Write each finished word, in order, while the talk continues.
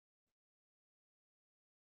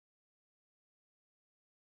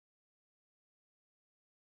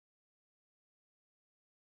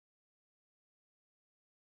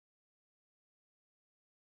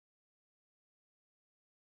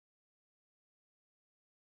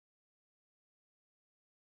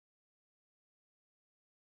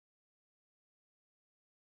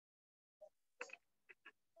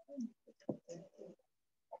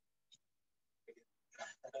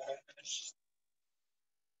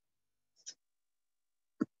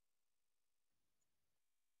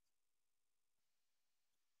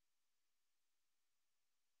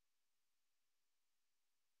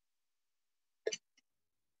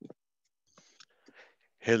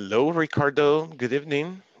Hello, Ricardo. Good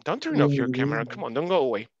evening. Don't turn off your camera. Come on, don't go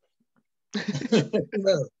away.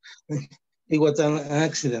 No, it was an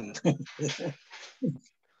accident. Come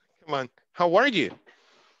on. How are you?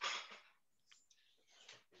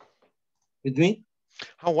 With me?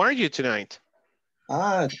 How are you tonight?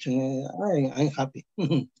 I'm happy.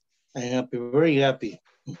 I'm happy, very happy.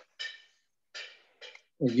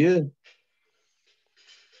 And you?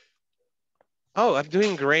 Oh, I'm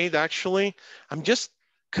doing great, actually. I'm just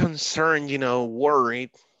concerned,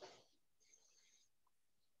 worried.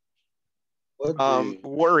 What do you?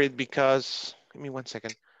 Worried because, give me 1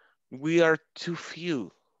 second. We are too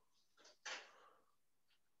few.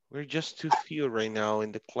 We're just too few right now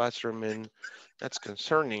in the classroom, and that's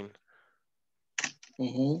concerning.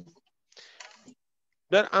 Mm-hmm.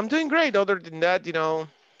 But I'm doing great. Other than that,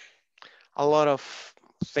 a lot of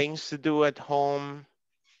things to do at home.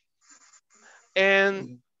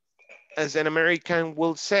 And as an American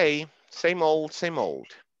will say, same old, same old.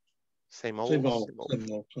 Same Same old, old, same old.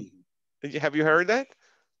 same old, same old. Have you heard that?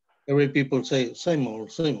 Every people say same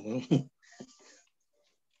old, same old.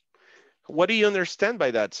 What do you understand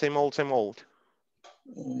by that? Same old, same old.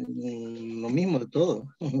 Lo mismo de todo.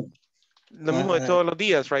 Lo mismo de todos los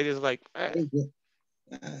días, right? It's like, Ah,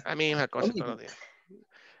 a misma lo cosa todos mismo. los días.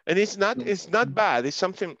 And it's not bad. It's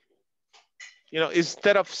something,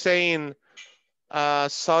 instead of saying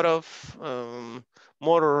sort of,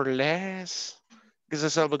 more or less, because the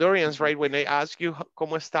Salvadorians, right, when they ask you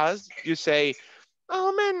cómo estás, you say,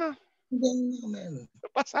 oh man, No, man.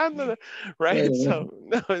 pasando, right? So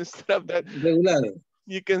no, instead of that, Regular.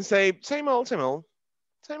 you can say same old, same old,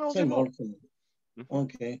 same old, Same same old. old, same Mhm.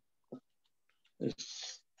 old. Okay.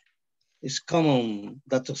 It's, it's common,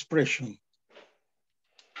 that expression.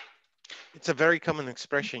 It's a very common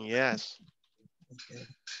expression, yes. Okay.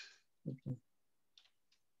 Okay.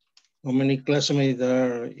 How many classmates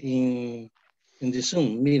are in the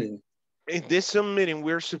Zoom meeting? In this Zoom meeting,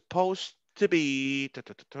 we're supposed to be,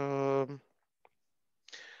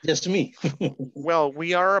 Just me. well,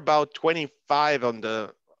 we are about 25 on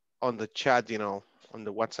the chat, on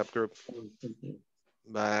the WhatsApp group,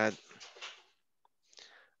 but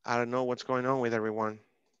I don't know what's going on with everyone.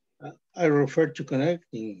 I refer to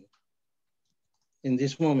connecting in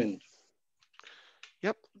this moment.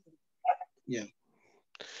 Yep. Yeah.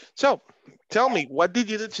 So tell me, what did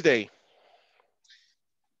you do today?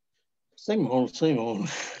 Same old, same old.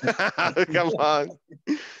 Come on.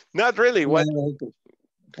 Not really. What?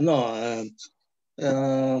 No,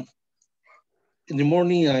 uh, in the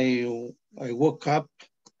morning I woke up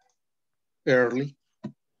early.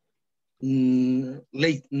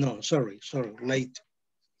 Late. No, sorry, late.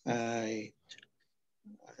 I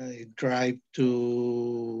I drive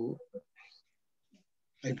to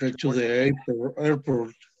I drive to Work. the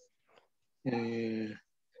airport. Uh,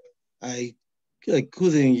 I I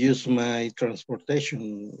couldn't use my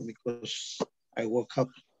transportation because I woke up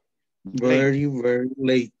Late. very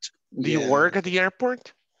late. Do you Yeah, work at the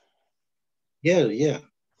airport? yeah.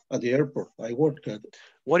 At the airport, I work at.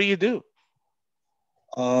 What do you do?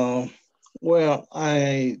 Uh, well,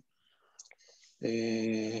 uh,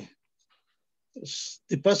 the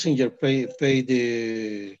passenger pay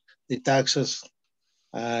the taxes.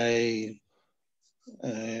 I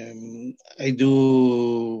I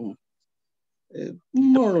do The-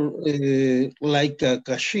 more like a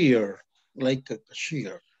cashier, like a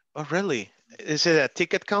cashier. Oh, really? Is it a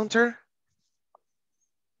ticket counter?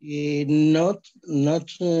 Not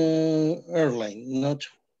airline. Not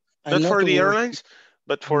I Not not for the work. airlines,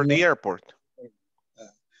 but for Not, the airport.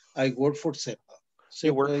 I work for SEPA.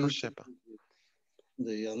 You work SEPA for is SEPA.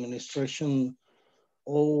 the administration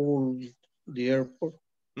all the airport.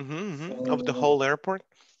 Of the Uh, whole airport.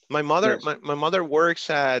 My mother, yes. my mother works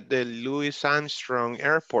at the Louis Armstrong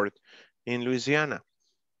Airport in Louisiana.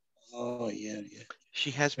 Oh yeah.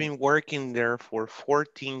 She has been working there for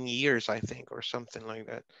 14 years, I think, or something like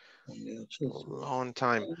that. Yeah, A long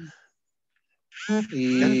time. And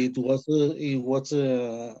it was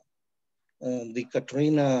the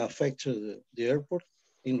Katrina affected the airport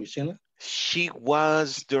in Louisiana. she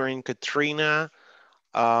was during Katrina,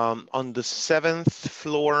 on the seventh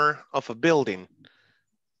floor of a building,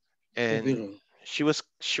 and Really? she was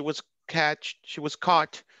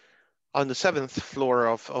caught on the seventh floor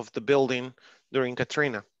of the building during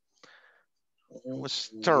Katrina. It was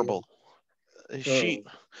Yeah. terrible. She,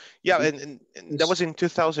 yeah, and that was in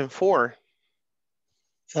 2004.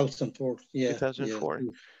 2004, yeah. 2004.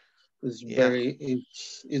 Yeah. It's Yeah. very,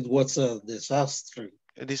 it was a disaster.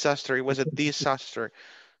 A disaster. It was a disaster.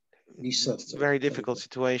 Disaster. Very difficult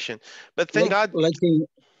situation. But thank God. Like in,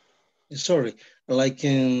 sorry, like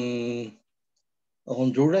in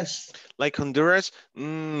Honduras? Like Honduras?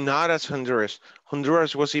 Not as Honduras.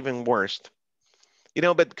 Honduras was even worse. You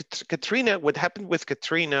know, but Katrina, what happened with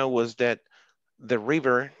Katrina was that the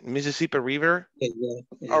river, Mississippi River,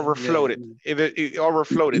 overflowed. It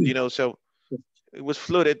overflowed, you know, so it was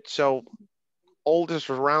flooded. So all the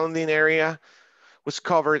surrounding area was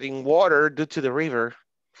covered in water due to the river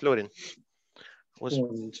flooding. It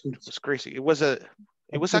was crazy. It was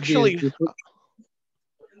actually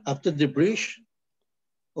after the bridge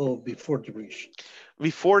or before the bridge?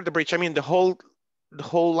 Before the bridge. I mean, the whole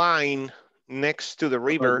line next to the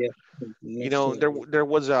river. You know, there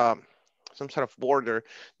was some sort of border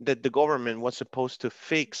that the government was supposed to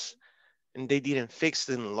fix, and they didn't fix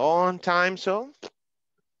it in a long time, so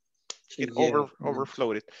it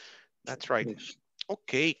overflowed. That's right. Yes.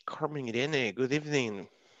 Okay, Carmen Irene, good evening.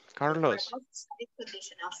 Carlos.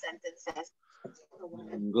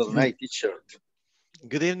 Good night, teacher.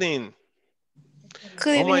 Good evening.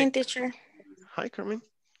 Good evening, teacher. Hi, Carmen.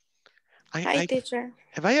 Hi, teacher.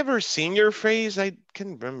 Have I ever seen your face? I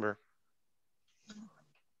can't remember.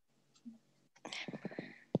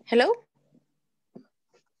 Hello?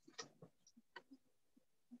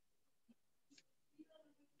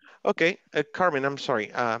 Okay, Carmen, I'm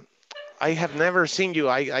sorry. I have never seen you,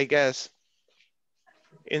 I guess,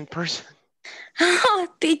 in person. Oh,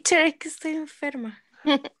 teacher, que estoy enferma.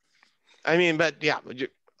 I mean, but yeah,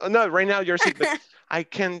 no, right now you're sick, but I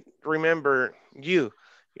can't remember you,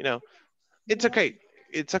 you know. It's okay.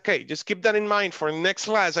 It's okay. Just keep that in mind for next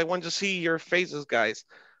class. I want to see your faces, guys.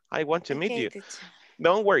 I want to meet you. Teacher.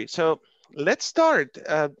 Don't worry. So let's start.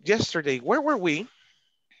 Yesterday, where were we?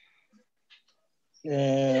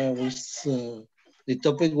 The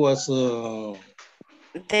topic was the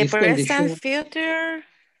present future.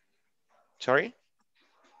 Sorry?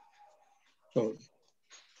 So,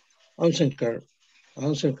 answer,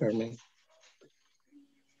 Carmen.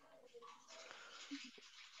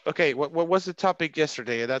 Okay, what was the topic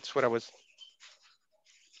yesterday? That's what I was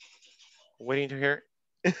waiting to hear.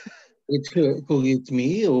 With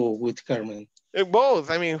me or with Carmen? Both.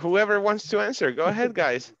 I mean, whoever wants to answer. Go ahead,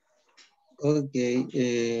 guys.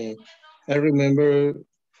 Okay. I remember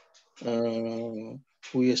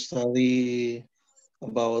we study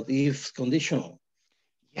about if conditional.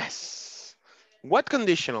 Yes. What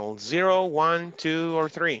conditional? 0, 1, 2, or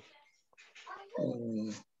 3?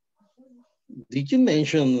 Did you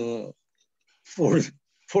mention for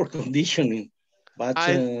conditioning? But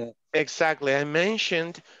exactly, I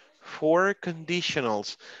mentioned 4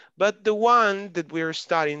 conditionals, but the one that we're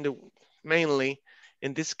studying mainly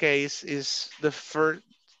in this case is the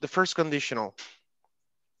first conditional.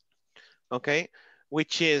 Okay,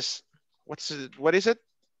 which is what is it?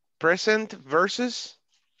 Present versus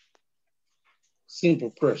simple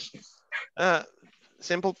present.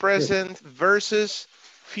 Simple present versus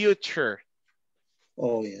future.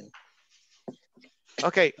 Oh, yeah.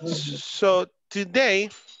 Okay, so today,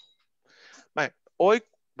 hoy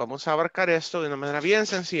vamos a abarcar esto de una manera bien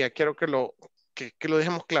sencilla. Quiero que lo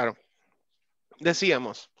dejemos claro.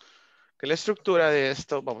 Decíamos que la estructura de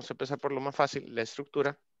esto, vamos a empezar por lo más fácil, la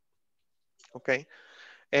estructura. Ok.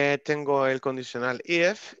 Tengo el condicional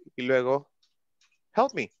if y luego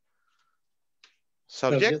help me.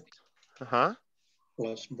 Subject. Ajá.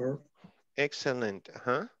 Plus verb. Excellent.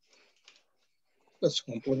 Ajá. Plus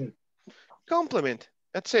complement. Complement.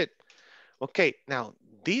 That's it. Okay, now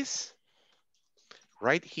this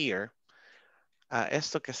right here,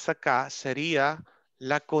 esto que está acá sería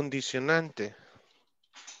la condicionante.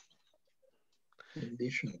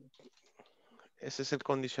 Conditional. Ese es el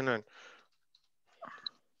condicional.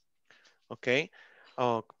 Ok.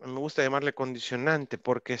 Me gusta llamarle condicionante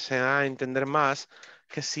porque se da a entender más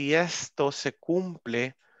que si esto se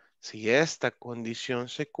cumple, si esta condición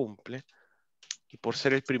se cumple, y por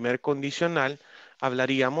ser el primer condicional,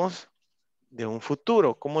 hablaríamos de un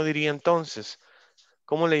futuro. ¿Cómo diría entonces?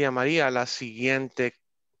 ¿Cómo le llamaría a la siguiente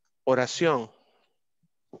oración?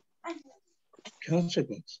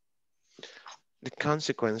 Consequence. The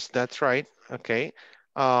consequence, that's right. Okay.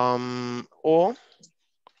 O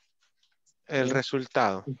el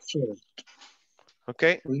resultado.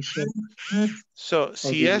 Okay. So,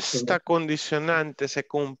 si esta condicionante se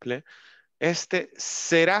cumple, este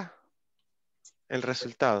será el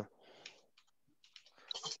resultado.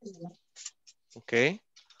 Ok.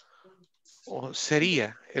 O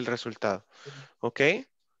sería el resultado. ¿Ok?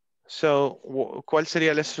 So, ¿cuál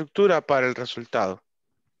sería la estructura para el resultado?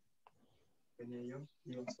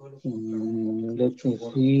 Let's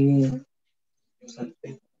see.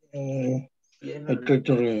 I try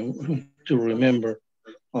to remember.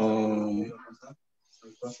 I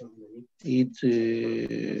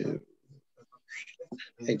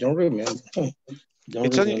don't remember.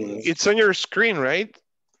 It's on your screen, right?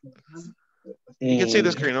 You can see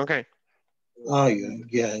the screen, okay. Oh,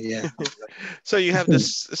 yeah. So you have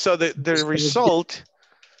this, so the result,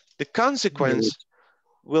 the consequence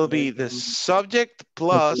will be the subject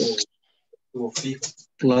plus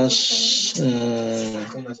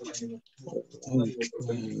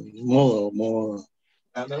model,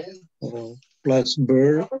 plus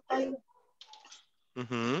verb,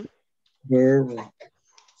 verb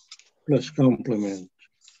plus complement.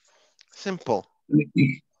 Simple.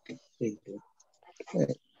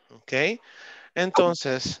 Ok.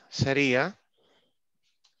 Entonces sería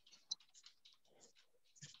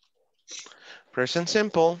present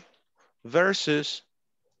simple versus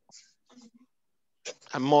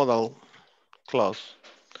a modal clause.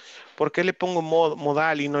 ¿Por qué le pongo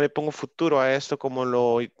modal y no le pongo futuro a esto como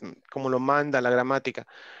lo manda la gramática?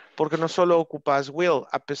 Porque no solo ocupas will,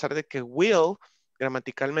 a pesar de que will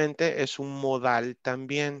gramaticalmente es un modal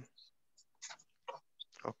también.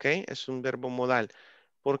 ¿Ok? Es un verbo modal.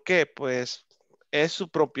 ¿Por qué? Pues es su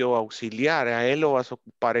propio auxiliar. A él lo vas a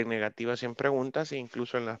ocupar en negativas y en preguntas e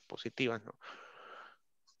incluso en las positivas, ¿no?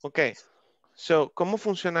 Ok. So, ¿cómo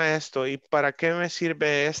funciona esto y para qué me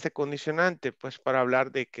sirve este condicionante? Pues para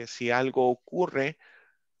hablar de que si algo ocurre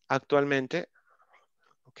actualmente,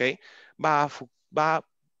 ¿ok? Va a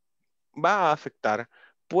afectar,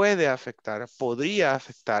 puede afectar, podría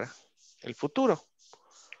afectar el futuro.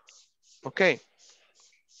 ¿Ok?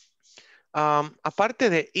 Aparte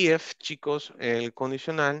de if, chicos, el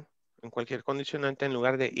condicional, en cualquier condicionante en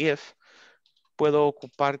lugar de if, puedo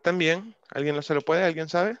ocupar también, ¿alguien no se lo puede? ¿Alguien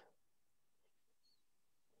sabe?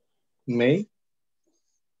 May.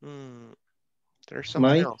 There's something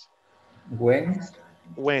Might. else. When.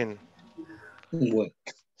 When. When.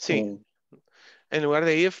 Sí. En lugar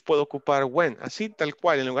de if, puedo ocupar when. Así, tal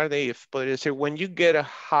cual, en lugar de if. Podría decir, when you get a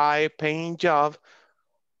high-paying job,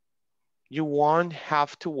 you won't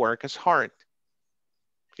have to work as hard.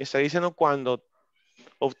 Y está diciendo cuando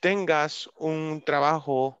obtengas un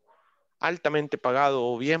trabajo altamente pagado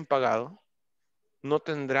o bien pagado, no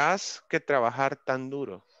tendrás que trabajar tan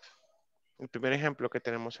duro. El primer ejemplo que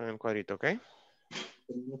tenemos en el cuadrito, ¿ok?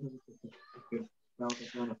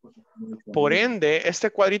 Por ende, este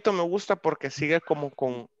cuadrito me gusta porque sigue como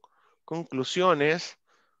con conclusiones,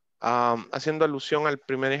 haciendo alusión al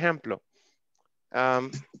primer ejemplo.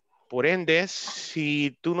 Por ende,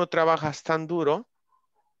 si tú no trabajas tan duro,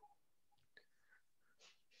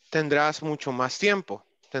 tendrás mucho más tiempo.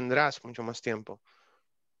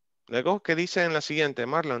 Luego, ¿qué dice en la siguiente,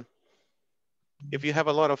 Marlon? If you have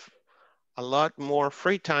a lot more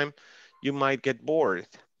free time, you might get bored.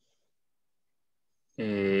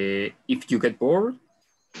 If you get bored,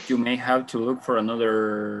 you may have to look for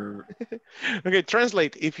another. Okay,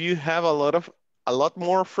 translate. If you have a lot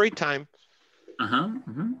more free time,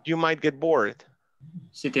 you might get bored.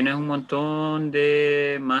 Si tienes un montón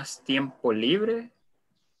de más tiempo libre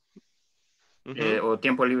o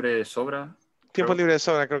tiempo libre de sobra. Tiempo libre de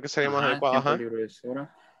sobra, creo que sería más adecuado. Tiempo libre de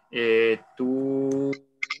sobra. Tú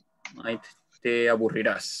te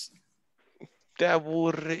aburrirás.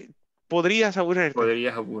 Podrías aburrirte.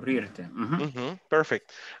 Podrías aburrirte.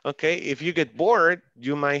 Perfect. Okay, if you get bored,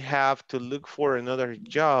 you might have to look for another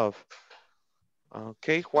job.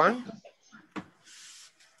 Okay, Juan?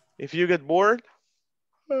 If you get bored?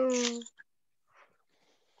 If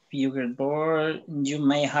you get bored, you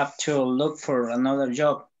may have to look for another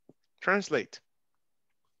job. Translate.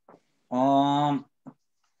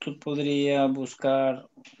 Tú podrías buscar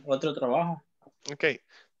otro trabajo. Okay,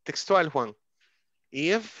 textual, Juan.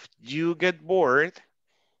 If you get bored.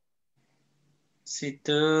 Si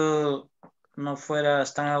tú no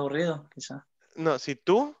fueras tan aburrido, quizá. No, si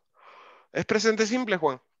tú. Es presente simple,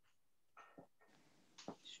 Juan.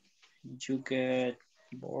 You get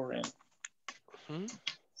bored.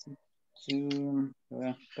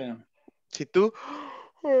 Si tú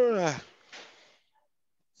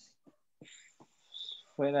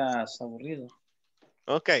fueras aburrido.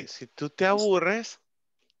 Ok, si tú te aburres.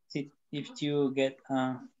 If you get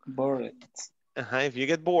bored. If you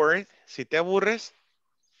get bored, si te aburres,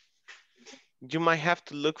 you might have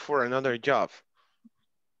to look for another job.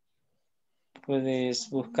 Puedes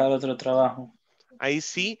buscar otro trabajo. Ahí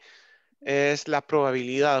sí es la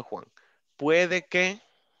probabilidad, Juan. Puede que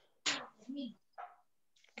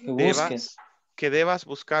Que busques. Que debas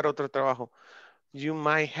buscar otro trabajo. You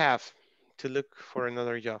might have to look for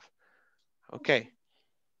another job. Okay.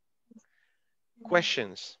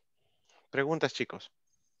 Questions. Preguntas, chicos.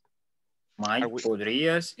 Might,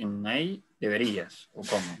 podrías, y may, deberías. ¿O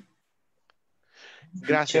cómo?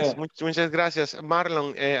 Gracias. Muchas gracias.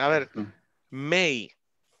 Marlon, a ver. May.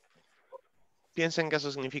 Piensen que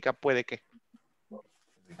eso significa puede que.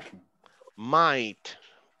 Might.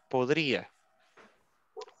 Podría.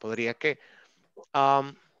 Podría que. A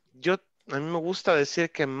mí me gusta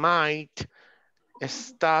decir que might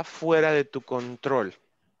está fuera de tu control.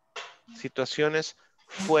 Situaciones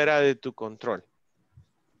fuera de tu control.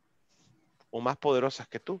 O más poderosas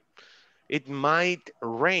que tú. It might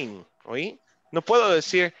rain. ¿Oí? No puedo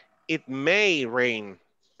decir it may rain.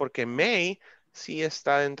 Porque may sí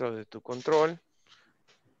está dentro de tu control.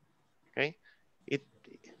 Okay?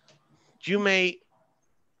 You may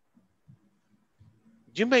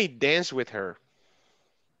dance with her.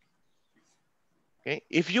 Okay?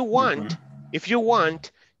 If you want,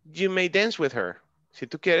 you may dance with her. Si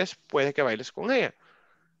tú quieres, puede que bailes con ella.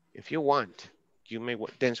 If you want, you may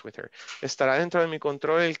dance with her. ¿Estará dentro de mi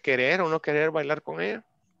control el querer o no querer bailar con ella?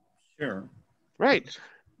 Sure. Right.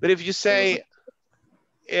 But if you say,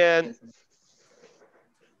 and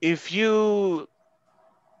if you,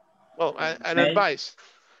 well, an advice.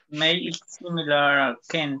 May is similar a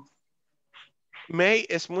can. May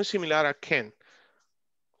es muy similar a can.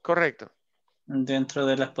 Correcto. Dentro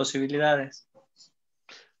de las posibilidades.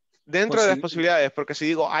 Dentro de las posibilidades, porque si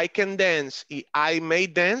digo I can dance y I may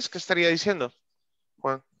dance, ¿qué estaría diciendo,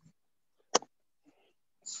 Juan?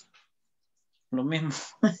 Lo mismo.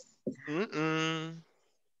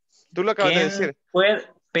 Tú lo acabas de decir.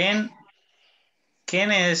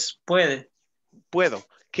 Can es puede. Puedo.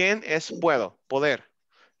 Can es puedo, poder.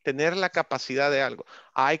 Tener la capacidad de algo.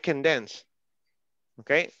 I can dance.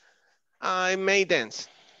 ¿Ok? I may dance.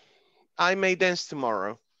 I may dance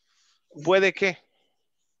tomorrow. ¿Puede qué?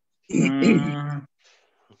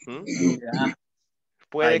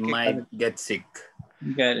 Puede I might get sick.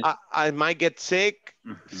 I might get sick.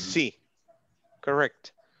 Sí.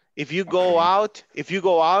 Correct. If you go out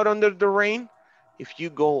under the rain, you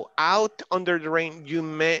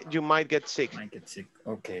might get sick. Might get sick.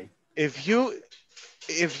 Okay. If you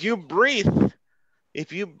breathe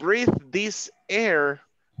this air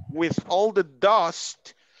with all the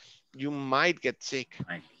dust, you might get sick.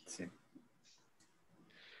 Might get sick.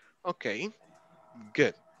 Okay.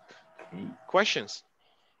 Good. Questions?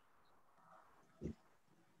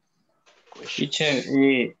 Teacher,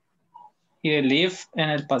 y el if en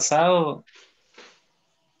el pasado,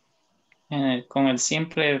 con el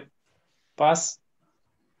simple past,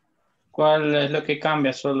 ¿cuál es lo que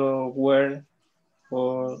cambia? ¿Solo were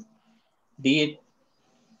o did?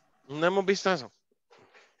 No hemos visto eso.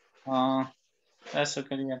 Eso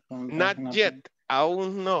quería preguntar. Not yet.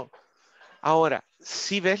 Aún no. Ahora,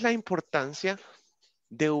 si ves la importancia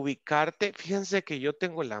de ubicarte, fíjense que yo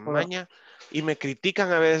tengo la maña y me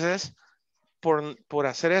critican a veces por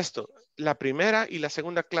hacer esto. La primera y la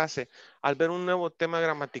segunda clase, al ver un nuevo tema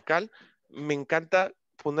gramatical, me encanta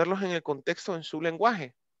ponerlos en el contexto en su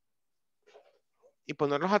lenguaje y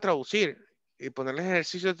ponerlos a traducir y ponerles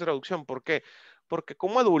ejercicios de traducción. ¿Por qué? Porque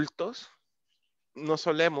como adultos no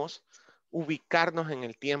solemos ubicarnos en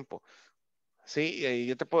el tiempo. ¿Sí? Y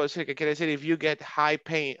yo te puedo decir que quiere decir if you get a high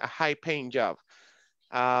paying job.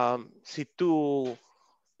 Si tú,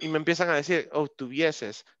 y me empiezan a decir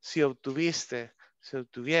obtuvieses, si obtuviste, si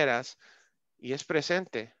obtuvieras, y es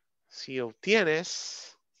presente. Si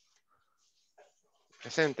obtienes,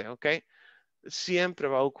 presente, ¿ok? Siempre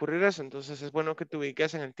va a ocurrir eso, entonces es bueno que te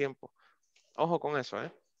ubiques en el tiempo. Ojo con eso,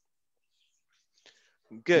 ¿eh?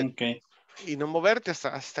 Good. Okay. Y no moverte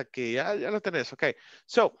hasta que ya lo tenés, ¿ok?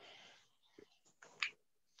 So,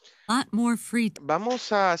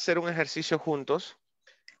 vamos a hacer un ejercicio juntos.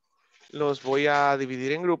 Los voy a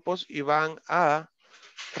dividir en grupos y van a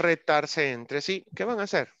retarse entre sí. ¿Qué van a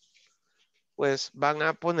hacer? Pues van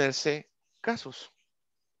a ponerse casos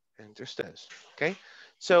entre ustedes, ¿ok?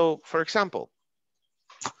 So, for example,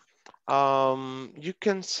 you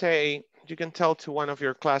can tell to one of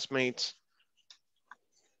your classmates,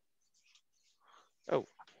 oh,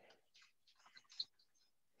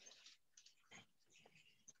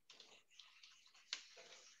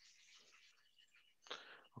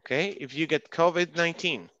 okay, if you get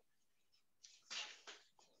COVID-19.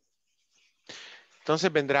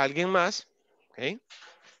 Entonces vendrá alguien más, okay?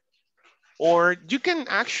 Or you can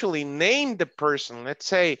actually name the person. Let's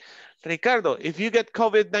say, Ricardo, if you get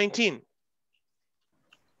COVID-19.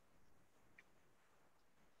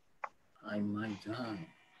 I might die.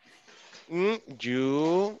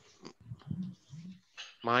 You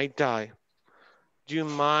might die. You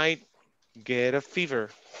might get a fever.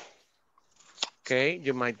 Okay,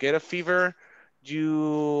 you might get a fever.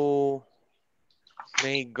 You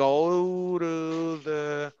may go to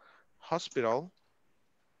the hospital.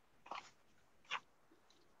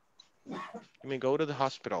 You may go to the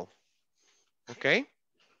hospital. Okay.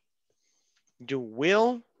 You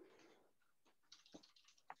will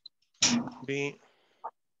be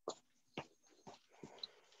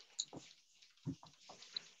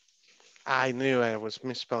I knew I was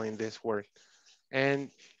misspelling this word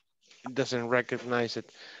and it doesn't recognize it.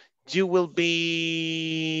 You will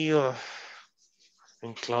be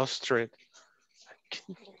enclaustrated.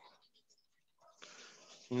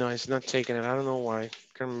 No, it's not taking it. I don't know why.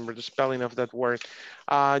 Can't remember the spelling of that word.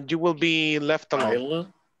 You will be left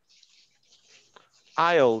alone.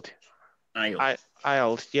 Isled.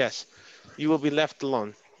 Isled, yes. You will be left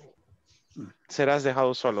alone. Serás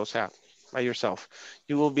dejado solo, o sea, by yourself.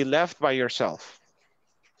 You will be left by yourself.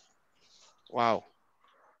 Wow.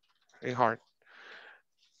 Very hard.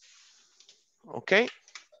 Okay.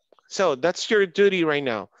 So that's your duty right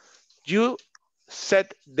now. You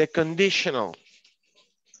set the conditional.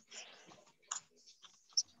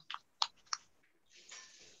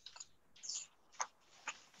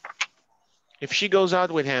 If she goes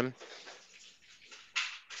out with him,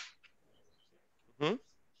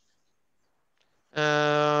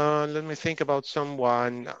 let me think about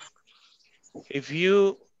someone. If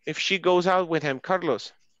she goes out with him,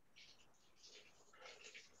 Carlos.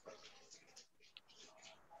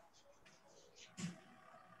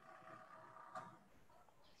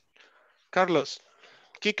 Carlos,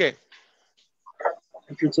 Quique.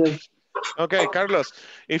 Okay, Carlos.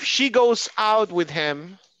 If she goes out with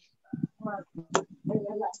him.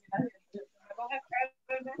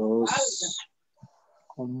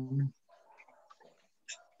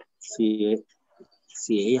 Si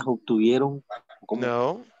ellas obtuvieron. ¿Cómo?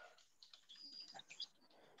 No.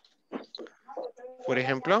 Por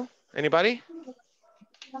ejemplo, anybody?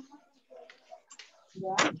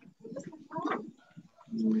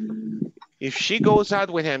 If she goes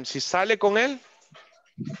out with him, si sale con él.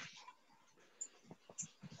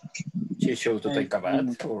 She chose to take a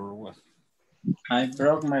bath or what? I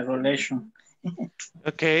broke my relation.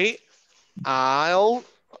 Ok.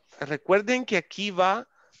 Recuerden que aquí va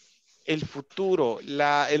el futuro,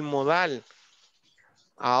 el modal.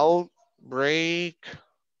 I'll break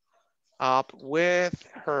up with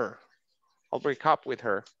her. I'll break up with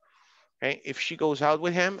her. Okay. If she goes out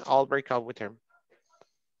with him, I'll break up with him.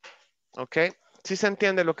 Ok. Si se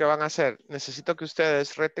entiende lo que van a hacer, necesito que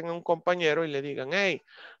ustedes reten a un compañero y le digan, hey,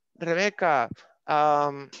 Rebeca,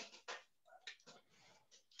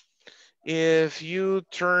 if you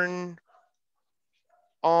turn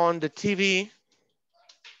on the TV,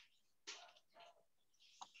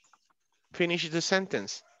 finish the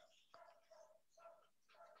sentence.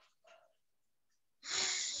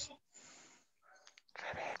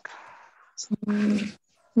 Rebecca.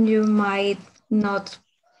 You might not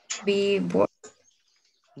be bored.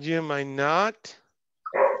 You might not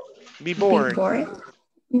be bored.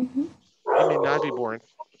 Mm-hmm. You may not be bored.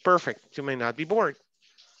 Perfect. You may not be bored.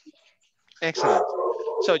 Excellent.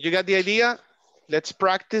 So you got the idea? Let's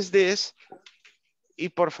practice this. Y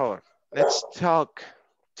por favor, let's talk.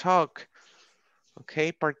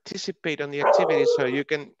 Okay, participate on the activity so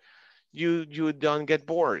you don't get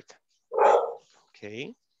bored.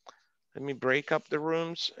 Okay, let me break up the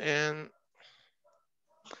rooms and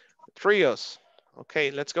trios.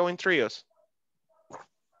 Okay, let's go in trios.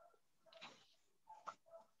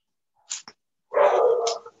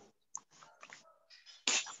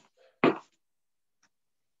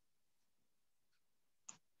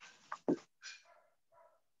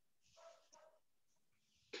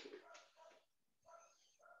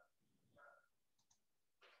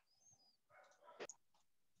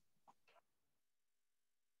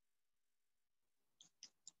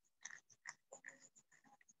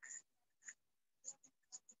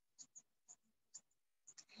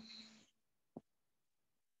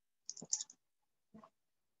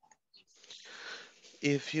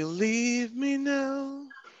 If you leave me now,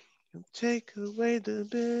 you'll take away the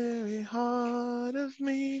very heart of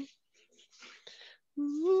me.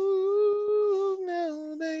 Ooh,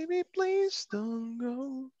 no, baby, please don't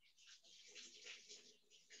go.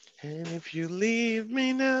 And if you leave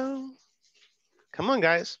me now, come on,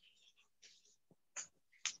 guys.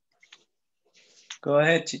 Go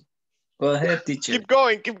ahead, teacher. Keep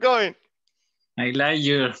going. I like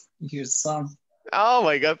your song. Oh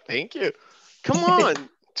my God, thank you. Come on,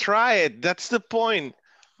 try it. That's the point.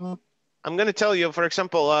 I'm going to tell you, for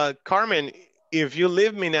example, Carmen, if you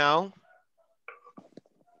leave me now.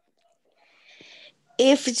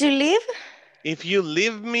 If you leave? If you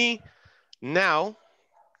leave me now.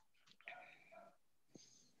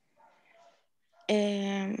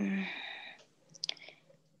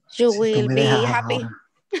 You will be happy.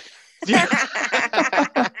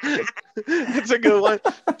 That's a good one.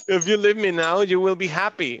 If you leave me now, you will be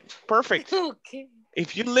happy. Perfect. Okay.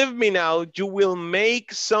 If you leave me now, you will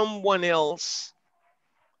make someone else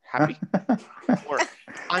happy or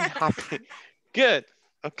unhappy. Good.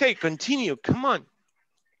 Okay, continue. Come on.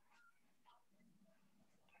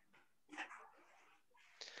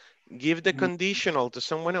 Give the conditional to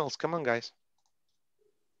someone else. Come on, guys.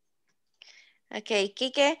 Okay,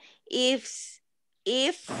 Kike, if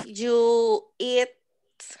you eat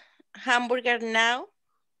hamburger now.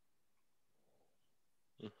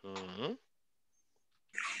 Mm-hmm.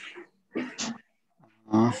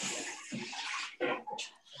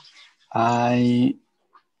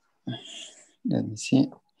 Let me see.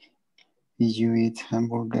 If you eat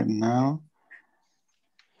hamburger now,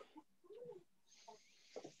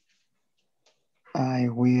 I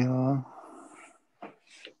will.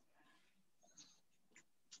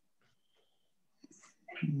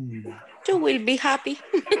 You will be happy.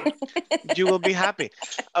 You will be happy.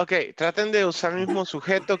 Ok, traten de usar el mismo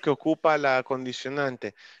sujeto que ocupa la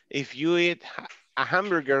condicionante. If you eat a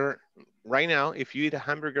hamburger right now, if you eat a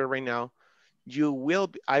hamburger right now, you will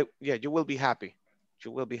be, you will be happy.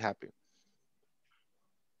 You will be happy.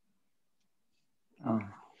 Oh.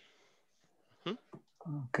 Hmm?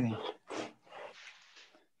 Okay.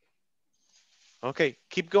 Okay,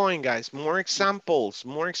 keep going, guys. More examples,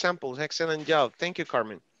 more examples. Excellent job. Thank you,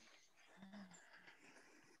 Carmen.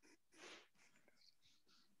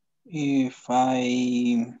 If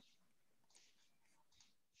I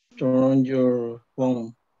turn on your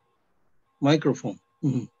phone, microphone.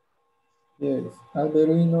 Yes,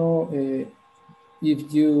 Alberino,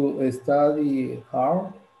 if you study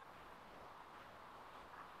hard.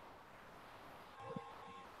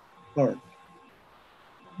 Hard.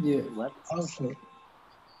 Yes. What? Answer,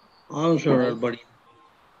 Alberino.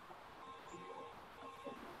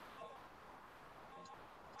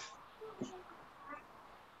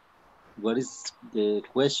 What is the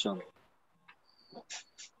question?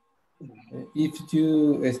 If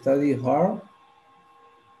you study hard.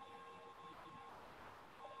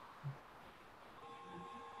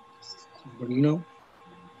 Alberino.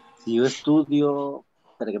 Si yo estudio,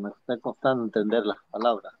 para que me está costando entender las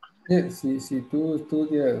palabras. Si tú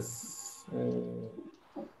estudias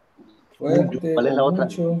fuerte ¿Cuál es la o otra?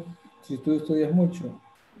 mucho, si tú estudias mucho.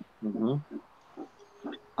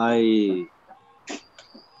 Hay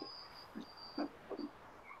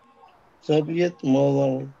Subject,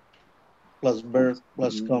 modal, plus verb,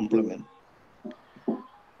 plus complement.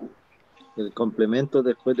 el complemento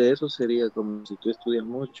después de eso sería como si tú estudias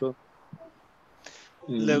mucho.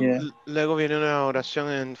 Luego viene una oración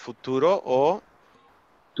en futuro o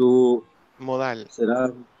tú modal.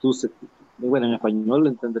 Será tú, bueno, en español lo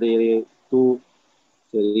entenderé, tú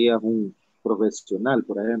serías un profesional,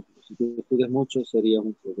 por ejemplo. Si tú estudias mucho, serías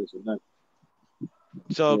un profesional.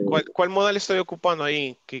 So, ¿cuál modal estoy ocupando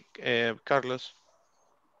ahí, Carlos?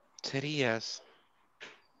 Serías.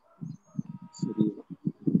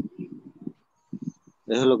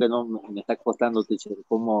 Eso es lo que no me está costando, teacher.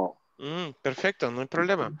 ¿Cómo? Perfecto, no hay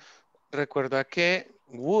problema. Recuerda que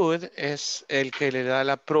would es el que le da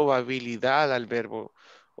la probabilidad al verbo.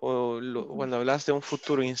 Cuando hablas de un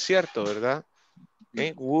futuro incierto, ¿verdad?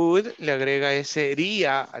 Okay. Would le agrega ese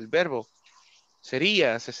sería al verbo.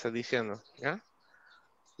 Sería, se está diciendo. ¿Ya?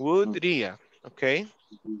 Would-ría. Ok.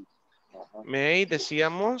 May,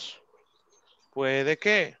 decíamos, puede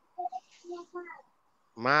que.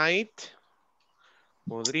 Might.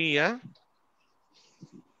 Podría.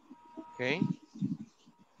 Ok.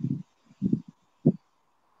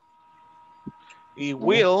 Y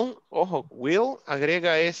will, ojo, will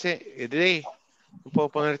agrega ese de. No puedo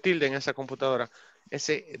poner tilde en esa computadora.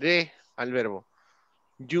 Ese de al verbo.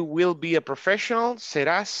 You will be a professional.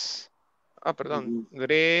 Serás. Perdón.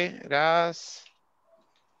 Serás.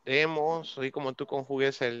 Demos. Así como tú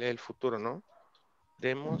conjugues el futuro, ¿no?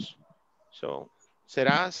 Demos. So,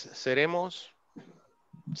 serás, seremos,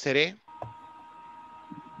 seré.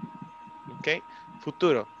 Ok.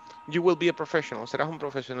 Futuro. You will be a professional. Serás un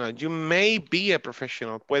profesional. You may be a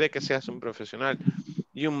professional. Puede que seas un profesional.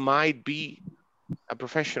 You might be a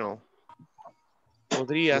professional.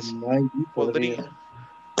 Podrías.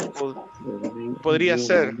 Podría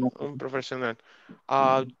ser un profesional.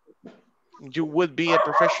 You would be a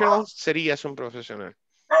professional. Serías un profesional.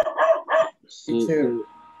 Teacher,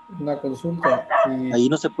 una consulta. Y Ahí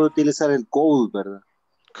no se puede utilizar el could, ¿verdad?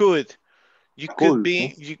 Could. You could Could,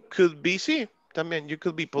 be, ¿no? you could be, sí, también, you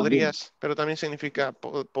could be, También. podrías, pero también significa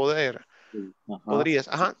poder. Sí, ajá. Podrías,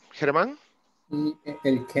 ajá, Germán. y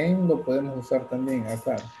el can lo podemos usar también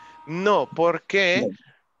acá. No, porque No,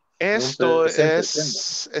 esto presente tenga.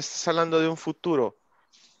 estás hablando de un futuro.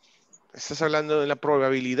 Estás hablando de la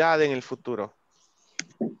probabilidad en el futuro.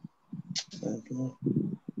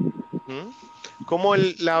 ¿Mm? Cómo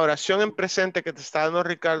la oración en presente que te está dando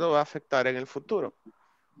Ricardo va a afectar en el futuro.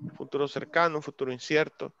 Futuro cercano, un futuro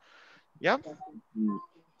incierto. ¿Ya?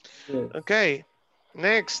 Yes. Okay.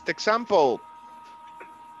 Next example.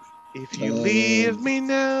 If you leave me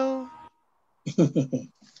now.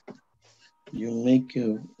 You make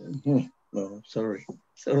a, no, sorry.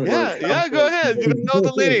 Sorry. Yeah, go ahead. You don't know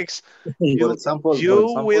the lyrics. For example,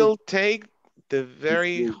 You will take the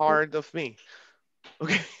very you- heart of me.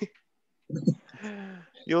 Okay.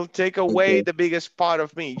 You'll take away Okay. the biggest part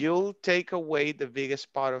of me. You'll take away the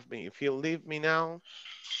biggest part of me. If you leave me now.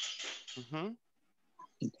 Mhm.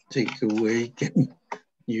 Take away,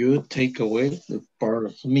 you take away the part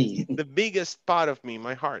of me. The biggest part of me,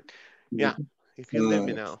 my heart. Yeah. If you leave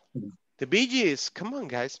me now. The Bee Gees. Come on,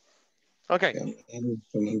 guys. Okay.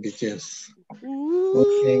 Yes. Ooh,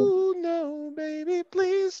 Okay. no, baby,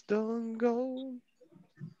 please don't go.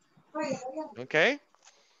 Okay.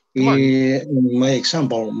 Come on. My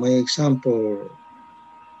example,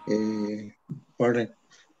 pardon.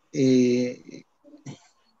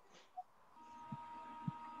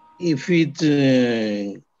 If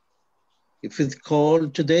it's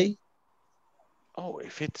cold today, Oh,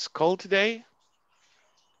 if it's cold today.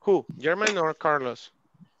 Who? German or Carlos?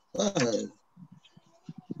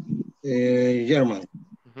 German.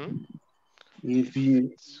 Mhm. If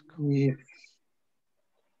it's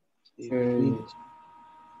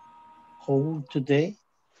cold today,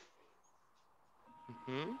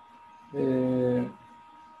 Mhm.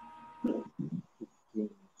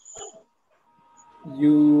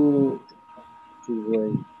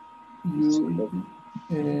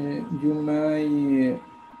 You might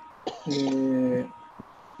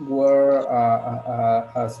wear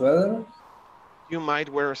a sweater. You might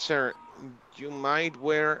wear a sweater. You might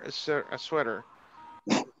wear a sweater.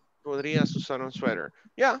 Podrías usar un sweater.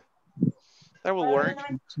 Yeah, that will work.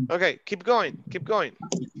 Okay, keep going. Keep going.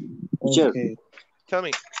 okay. Tell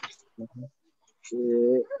me.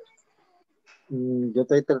 Yo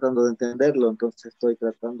estoy tratando de entenderlo, entonces estoy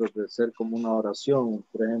tratando de hacer como una oración.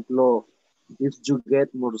 Por ejemplo, if you get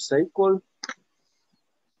motorcycle,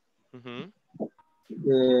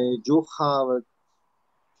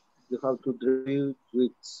 you have to drive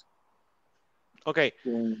with. Ok,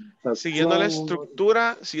 siguiendo la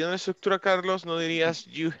estructura, Carlos, no dirías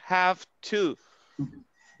you have to.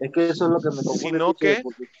 Es que eso es lo que me confunde. Sino que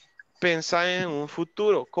pensar en un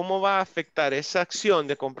futuro. ¿Cómo va a afectar esa acción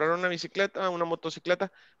de comprar una bicicleta, una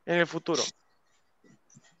motocicleta en el futuro?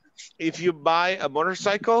 If you buy a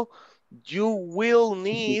motorcycle, you will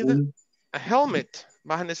need a helmet.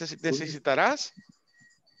 Necesitarás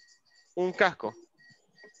un casco.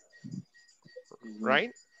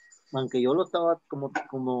 Right? Aunque yo lo estaba dando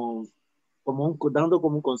como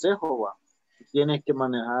un consejo, ¿va? Tienes que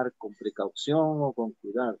manejar con precaución o con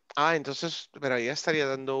cuidado. Ah, entonces, pero ya estaría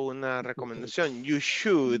dando una recomendación. You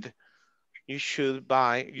should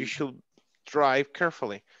drive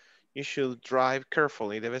carefully. You should drive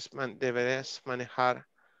carefully. Debes manejar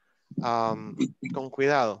con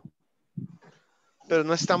cuidado. Pero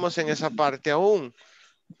no estamos en esa parte aún.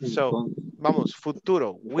 So, vamos,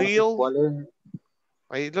 futuro. Will. ¿Cuál es?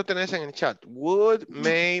 Ahí lo tenés en el chat. Would,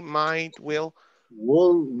 may, might, will.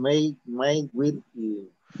 Would, may, might, will.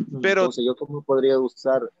 Pero, entonces, yo cómo podría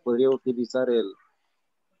utilizar el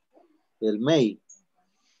may.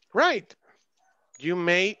 Right. You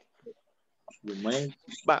may.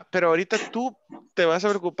 Va, pero ahorita tú te vas a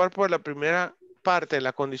preocupar por la primera parte,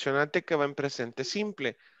 la condicionante que va en presente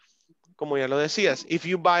simple. Como ya lo decías. If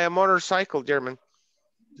you buy a motorcycle, German.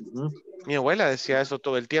 Mi abuela decía eso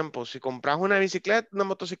todo el tiempo. Si compras una bicicleta, una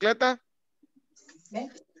motocicleta.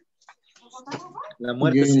 La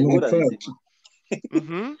muerte segura.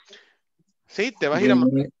 Sí, te vas a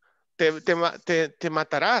ir te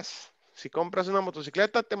matarás. Si compras una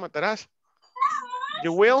motocicleta, te matarás.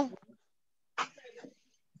 You will.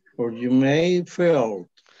 Or you may fail.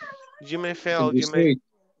 You may fail.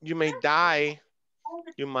 You may die.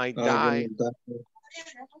 You might die.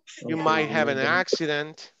 You might have an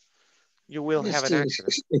accident. You will have an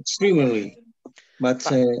accident. Extremely. But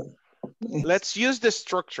let's use the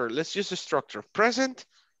structure. Let's use the structure. Present,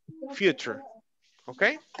 future.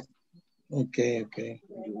 Okay? Okay. Okay,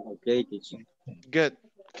 good.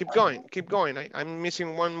 Keep going, keep going. I'm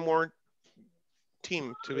missing one more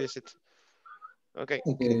team to visit. Okay.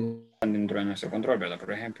 Dentro de nuestro control, ¿verdad?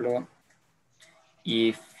 Por ejemplo,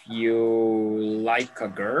 if you like a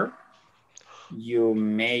girl, you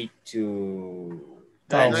may to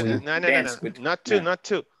dance with not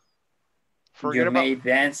to. Forget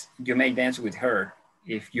you may dance with her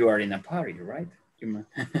if you are in a party, right?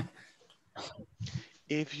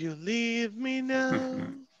 If you leave me now,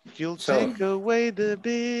 you'll take away the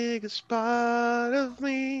biggest part of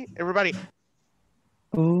me. Everybody.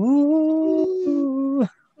 Ooh,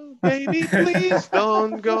 baby, please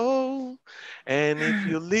don't go. And if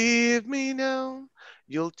you leave me now,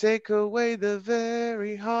 you'll take away the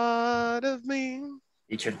very heart of me.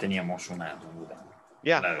 Teacher, teníamos una duda.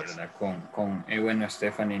 Yeah. La verdad, bueno,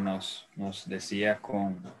 Stephanie nos decía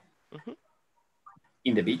con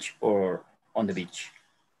in the beach or on the beach.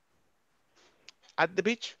 At the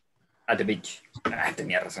beach? At the beach. Ah,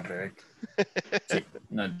 tenía razón, Rebeca. Sí,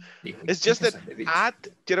 no dijo. It's just that at,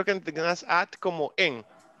 quiero que entiendas at como en.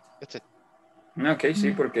 That's it. Ok,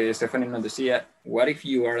 sí, porque Stephanie nos decía, what if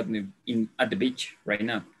you are at the beach right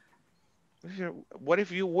now? What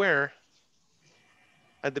if you were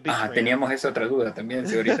at the beach right teníamos now? esa otra duda también,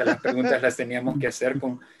 si ahorita las preguntas las teníamos que hacer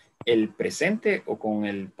con el presente o con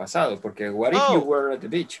el pasado, porque what if you were at the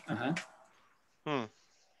beach? Ajá.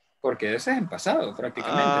 Porque ese es en pasado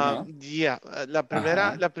prácticamente, ¿no? Yeah, la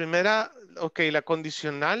primera, ok, la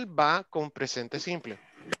condicional va con presente simple.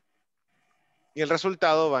 Y el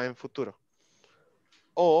resultado va en futuro.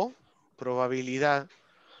 O probabilidad,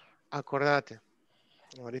 acordate.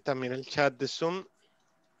 Ahorita mira el chat de Zoom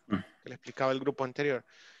que le explicaba el grupo anterior.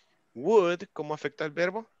 Would, ¿cómo afecta el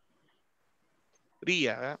verbo?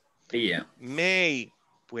 Podría, ¿verdad? Podría. May,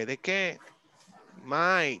 puede que.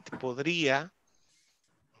 Might, podría.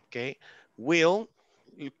 Ok. Will,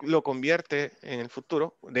 lo convierte en el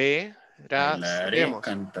futuro. Bailaré,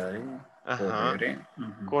 cantaré, correré.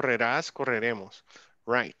 Correrás, correremos.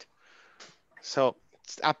 Right. So,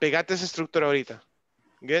 apegate a esa estructura ahorita.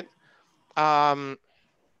 Good.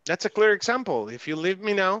 That's a clear example. If you leave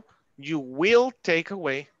me now, you will take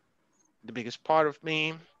away the biggest part of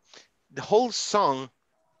me. The whole song.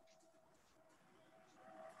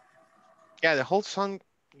 Yeah, the whole song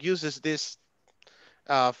uses this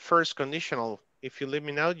first conditional. If you leave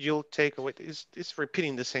me now, you'll take away. It's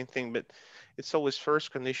repeating the same thing, but it's always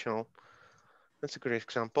first conditional. That's a great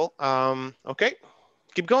example. Okay,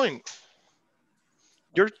 keep going.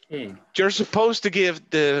 You're supposed to give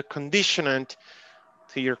the conditionant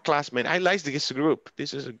to your classmate. I like this group.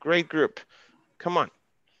 This is a great group. Come on.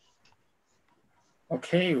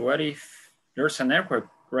 Okay, what if there's an earthquake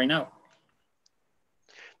right now?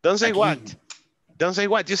 Don't say what. Don't say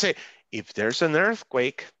what. You say, if there's an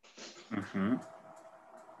earthquake.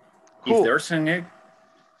 If there's an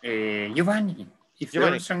Giovanni, if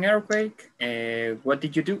there's an earthquake, what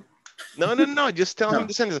did you do? No. Just tell him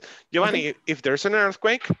the sentence. Giovanni, if there's an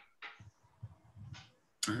earthquake.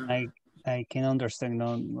 I can understand.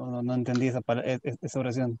 No entendí esa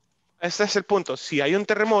oración. Este es el punto. Si hay un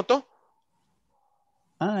terremoto.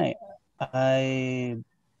 I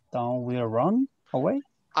don't will run away.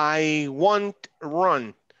 I won't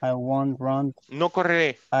run. I won't run. No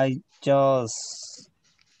correré. I'll just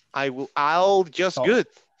good.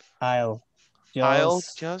 I'll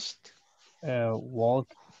just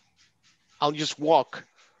walk. I'll just walk.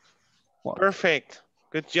 Perfect.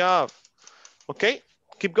 Good job. Okay,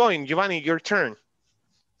 keep going. Giovanni, your turn.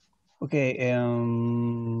 Okay.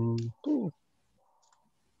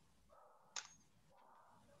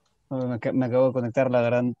 Me acabo de conectar, la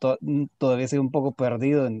verdad, todavía estoy un poco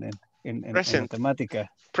perdido en matemática.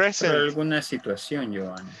 Present. Pero alguna situación,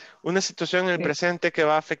 Giovanni. Una situación en el presente que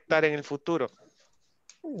va a afectar en el futuro.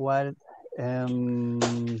 What,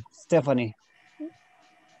 Stephanie,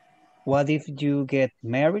 what if you get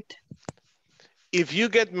married? If you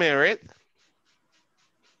get married.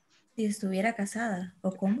 Si estuviera casada,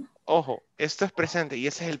 ¿o cómo? Ojo, esto es presente y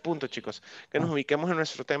ese es el punto, chicos. Que nos ubiquemos en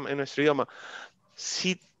nuestro tema, en nuestro idioma.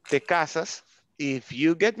 Si te casas, if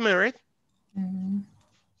you get married.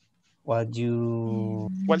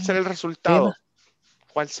 ¿Cuál será el resultado?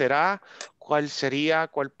 ¿Cuál será? ¿Cuál sería?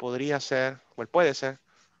 ¿Cuál podría ser? ¿Cuál puede ser?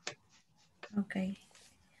 Okay.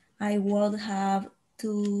 I would have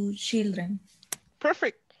 2 children.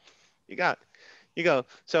 Perfect. You got it. You go.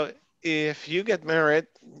 So if you get married,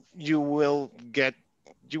 you will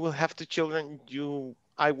have 2 children.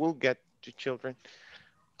 I will get 2 children.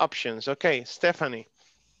 Options. Okay, Stephanie.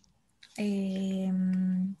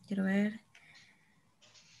 Quiero ver.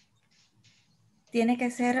 Tiene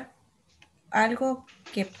que ser algo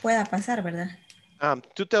que pueda pasar, ¿verdad?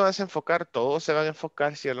 Tú te vas a enfocar, todos se van a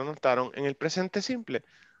enfocar, si ya lo notaron, en el presente simple.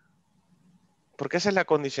 Porque esa es la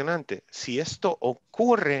condicionante. Si esto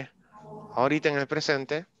ocurre ahorita en el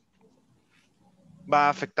presente, va a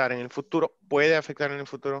afectar en el futuro, puede afectar en el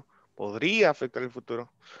futuro, podría afectar el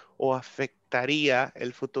futuro o afectaría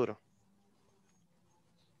el futuro.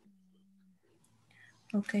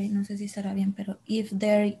 Ok, no sé si estará bien, pero if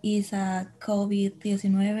there is a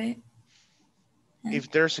COVID-19. If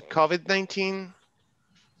there's a COVID-19,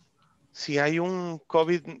 si hay un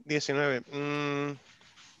COVID-19,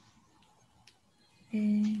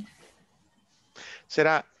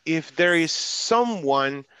 será if there is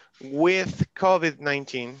someone with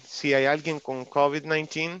COVID-19, si hay alguien con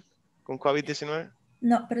COVID-19, con COVID-19.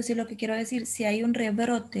 No, pero sí lo que quiero decir, si hay un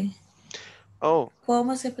rebrote. Oh.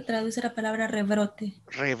 ¿Cómo se traduce la palabra rebrote?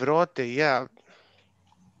 Rebrote, yeah.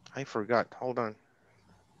 I forgot. Hold on.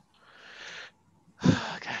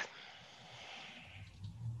 God.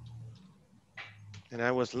 And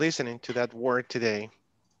I was listening to that word today.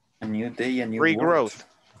 A new day, a new regrowth.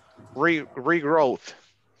 world. Regrowth.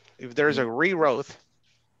 If there's a regrowth.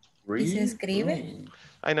 ¿Y se escribe?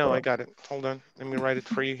 I know, I got it. Hold on. Let me write it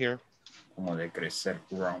for you here. Como de crecer,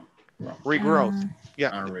 grow. Regrowth.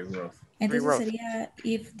 Yeah. Regrowth. Entonces Regrowth. sería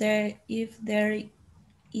if there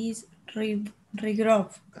is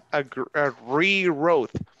regrowth. A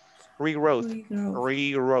regrowth.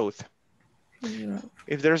 Regrowth.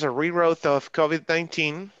 If there's a regrowth of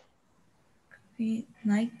COVID-19.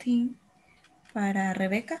 COVID-19 para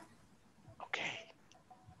Rebeca. Okay.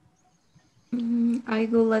 I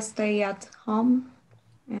will stay at home.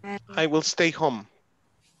 I will stay home.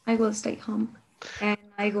 I will stay home. And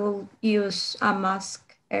I will use a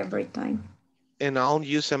mask every time. And I'll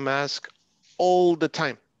use a mask all the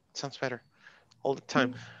time. Sounds better. All the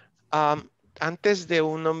time. Antes de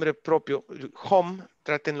un nombre propio, home,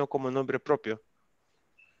 trátenlo como nombre propio.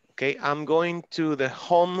 Okay, I'm going to the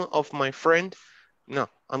home of my friend. No,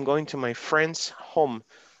 I'm going to my friend's home.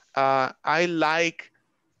 I like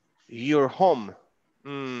your home.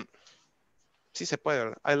 Sí se puede,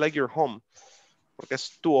 ¿verdad? I like your home. Porque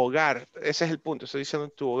es tu hogar. Ese es el punto. Estoy diciendo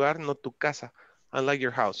tu hogar, no tu casa. I like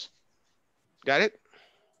your house. Got it?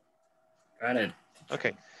 Got it.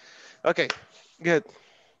 Okay. Okay, good.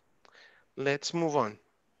 Let's move on.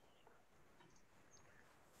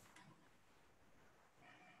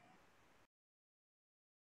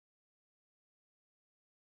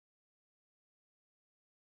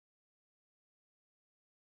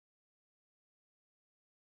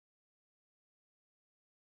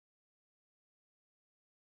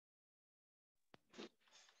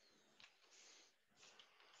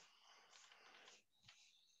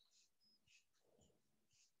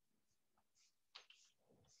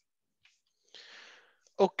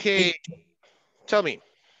 Okay, tell me.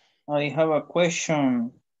 I have a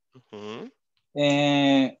question.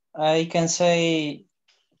 I can say.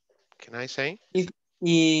 Can I say?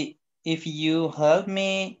 If you help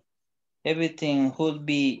me, everything would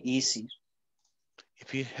be easy.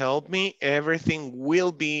 If you help me, everything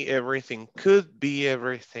will be, everything could be,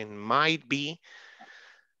 everything might be.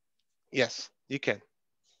 Yes, you can.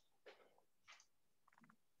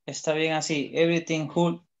 Está bien así. Everything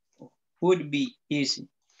would be easy.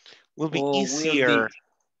 Will be easier. Will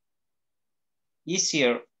be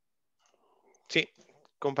easier. Sí,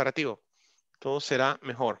 comparativo. Todo será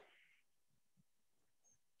mejor.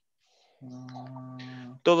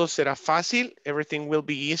 Todo será fácil. Everything will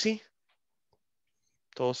be easy.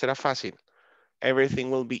 Todo será fácil. Everything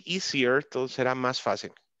will be easier. Todo será más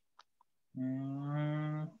fácil.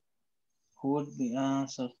 Would be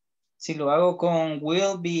answer. Si lo hago con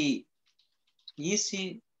will be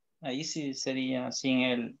easy, ahí sí sería sin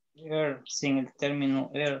el er, sin el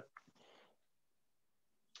término er.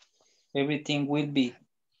 Everything will be.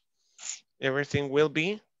 Everything will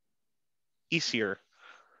be easier.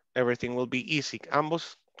 Everything will be easy.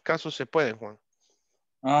 Ambos casos se pueden, Juan.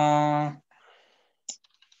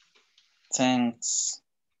 Thanks.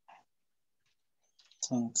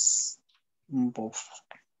 Thanks. Both.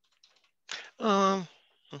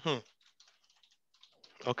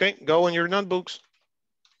 Okay, go in your notebooks.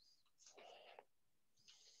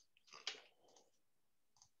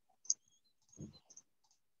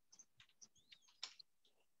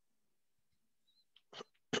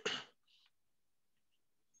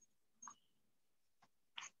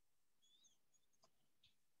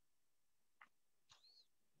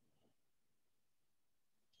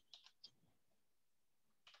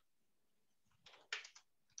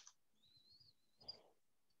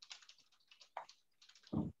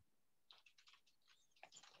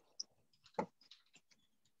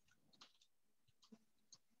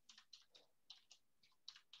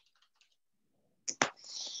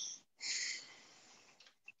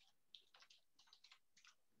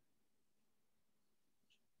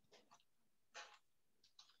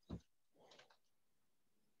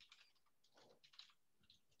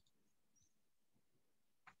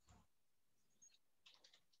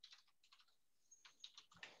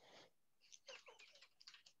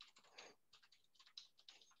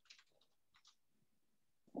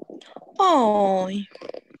 Oh.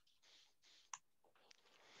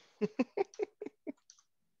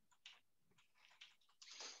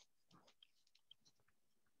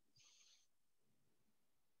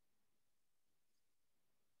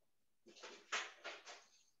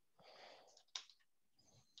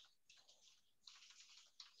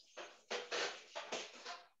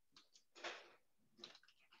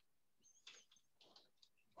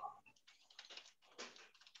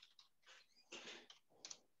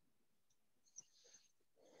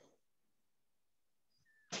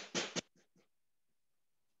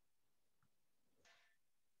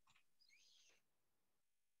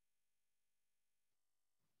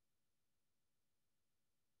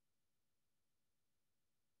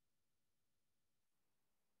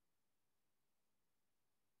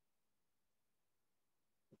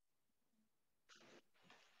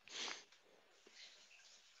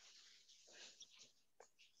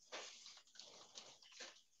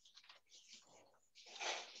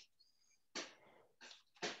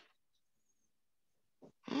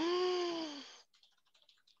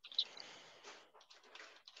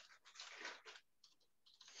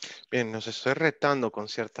 Bien, nos estoy retando con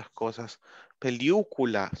ciertas cosas.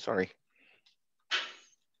 Película, sorry.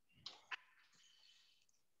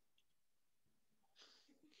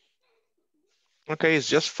 Okay, it's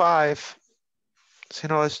just 5. Si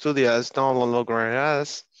no lo estudias, no lo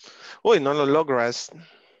lograrás. Uy, no lo logras.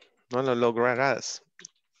 No lo lograrás.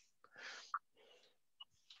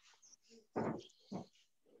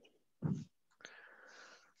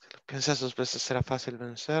 Si lo piensas 2 veces será fácil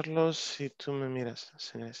vencerlos. Si tú me miras,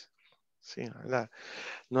 sí, ¿verdad?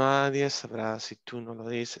 Nadie sabrá si tú no lo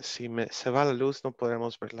dices. Si se va la luz, no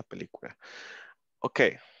podremos ver la película.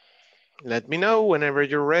 Okay. Let me know whenever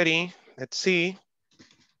you're ready. Let's see.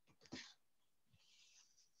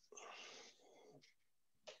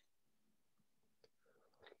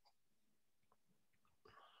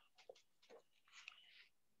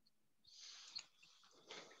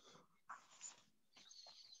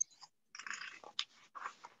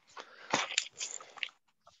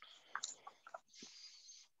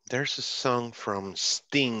 There's a song from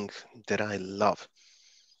Sting that I love.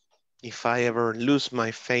 If I ever lose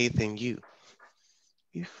my faith in you.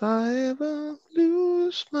 If I ever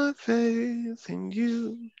lose my faith in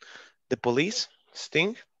you. The Police,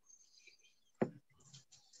 Sting.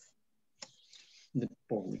 The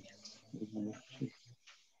Police.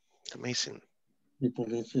 Amazing. The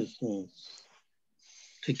Police is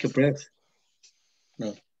Take a Breath.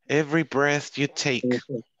 No. Every breath you take.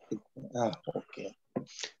 Okay.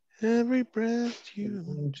 Every breath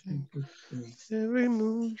you take. Every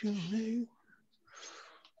move you make.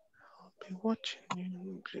 I'll be watching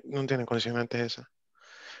you. No tiene consonante esa.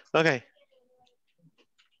 Okay.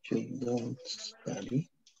 You don't study.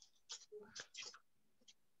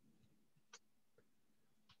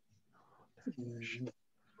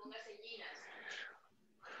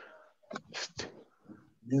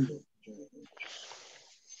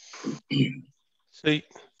 So,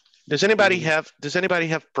 does anybody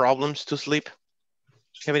have problems to sleep?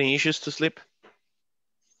 Have any issues to sleep?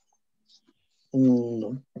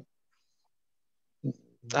 No.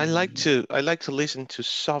 I like to listen to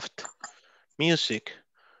soft music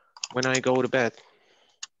when I go to bed.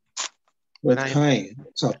 What kind of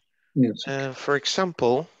soft music? For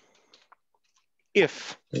example,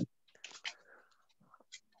 if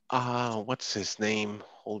what's his name?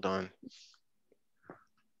 Hold on.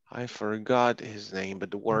 I forgot his name,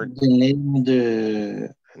 but the word. The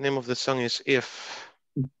name of the song is If.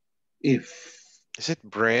 If. Is it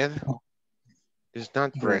bread? It's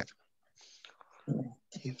not bread.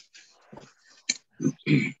 If.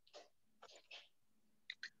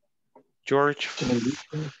 George.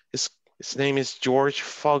 His name is George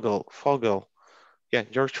Fogel. Fogel. Yeah,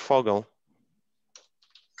 George Fogel.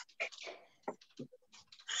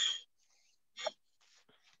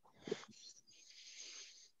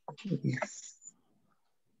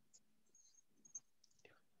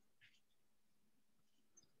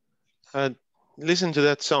 Listen to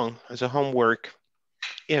that song as a homework.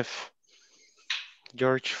 If.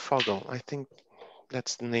 George Fogel. I think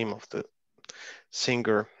that's the name of the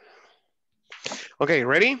singer. Okay,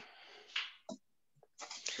 ready?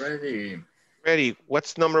 Ready. Ready.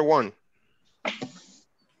 What's number 1?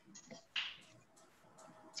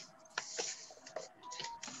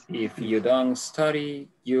 If you don't study,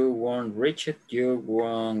 you won't reach it, you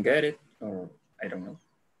won't get it, or I don't know.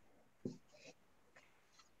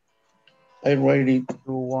 I write it.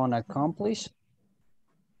 You want to accomplish?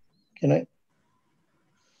 Can I?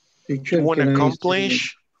 Teacher, you want to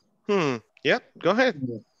accomplish? Yeah, go ahead.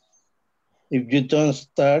 If you don't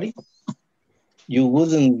study, you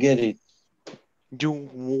wouldn't get it. You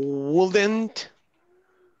wouldn't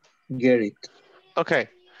get it. Okay,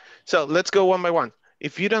 so let's go one by one.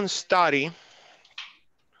 If you don't study,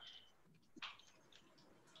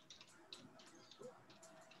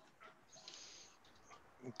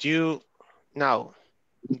 now,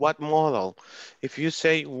 what model? If you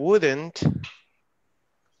say wouldn't,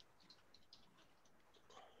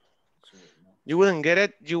 you wouldn't get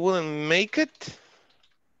it, you wouldn't make it.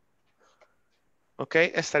 Ok,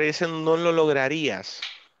 estaría diciendo no lo lograrías.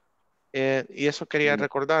 Y eso quería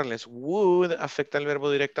recordarles. Would afecta el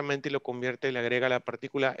verbo directamente y lo convierte y le agrega la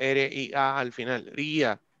partícula R y A al final.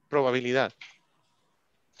 Ría, probabilidad.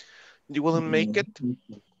 You wouldn't make it.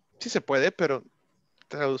 Sí se puede, pero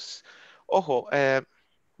ojo.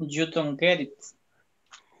 You don't get it.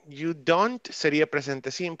 You don't sería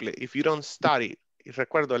presente simple. If you don't study. Y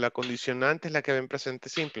recuerdo, la condicionante es la que ve en presente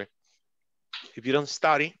simple. If you don't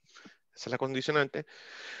study, esa es la condicionante.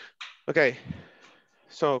 Ok.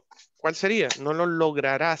 So, ¿cuál sería? No lo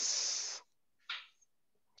lograrás.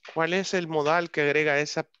 ¿Cuál es el modal que agrega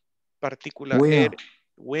esa partícula? Will.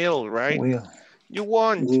 Will, right? Will. You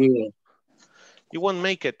won't. Will. You won't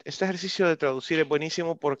make it. Este ejercicio de traducir es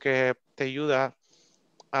buenísimo porque te ayuda.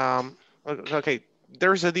 Okay,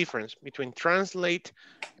 there's a difference between translate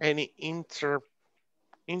and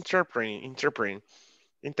interpreting.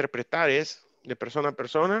 Interpretar es de persona a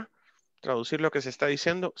persona, traducir lo que se está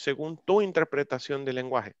diciendo según tu interpretación del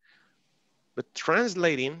lenguaje. But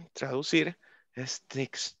translating, traducir, es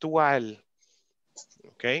textual.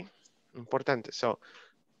 Ok, importante. So,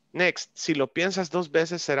 next, si lo piensas 2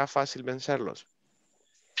 veces será fácil vencerlos.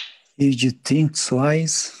 If you think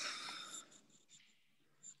twice,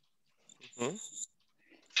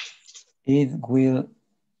 it will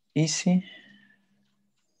easy.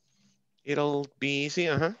 It'll be easy,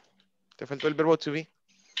 ajá. Te faltó el verbo to be.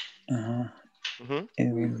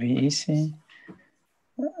 It will be easy.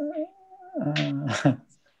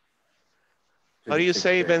 How do you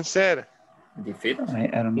say vencer? Defeat? I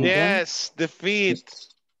don't know. Yes, defeat.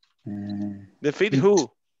 Defeat who?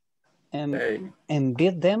 And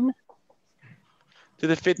beat them? To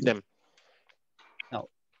defeat them. No,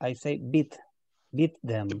 I say beat. Beat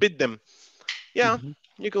them. To beat them. Yeah,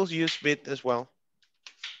 you could use beat as well.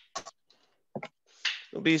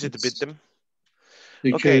 It'll be easy to beat them.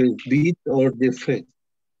 Okay. Beat or defeat?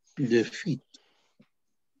 Defeat.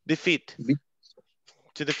 Defeat. Beat.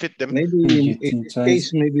 To defeat them. Maybe in this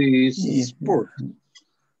case, maybe it's sport.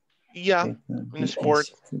 Yeah, in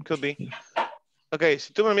sport, could be. Okay,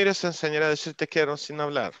 si tú me miras a enseñar a decir te quiero sin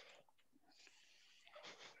hablar.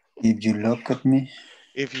 If you look at me.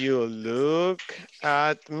 If you look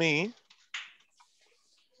at me.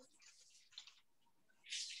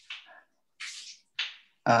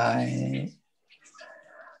 I'll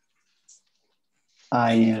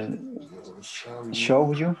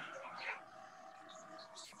show you.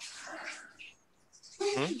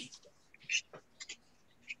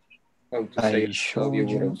 How to say I show you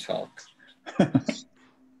without talk.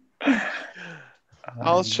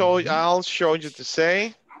 I'll show you to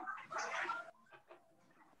say.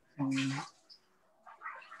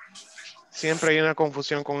 Siempre hay una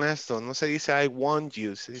confusión con esto. No se dice I want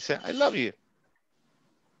you, se dice I love you.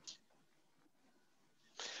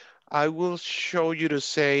 I will show you to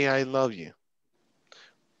say I love you.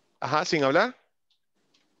 Ajá, sin hablar.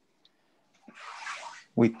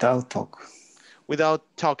 Without talk. Without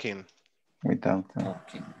talking. Without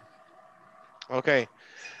talking. Ok.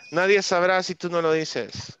 Nadie sabrá si tú no lo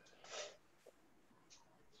dices.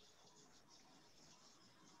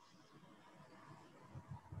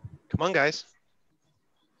 Come on, guys.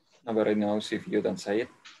 Nobody knows if you don't say it.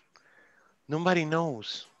 Nobody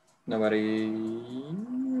knows. Nobody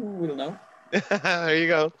will know. There you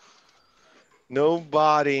go.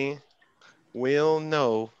 Nobody will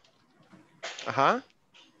know. Ajá.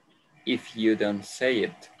 If you don't say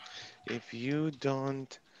it. If you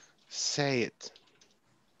don't say it.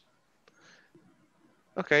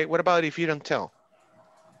 Okay, what about if you don't tell?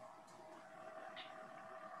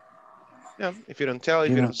 Yeah, if you don't tell,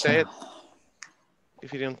 if you don't say it.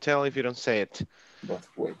 If you don't tell, if you don't say it. Both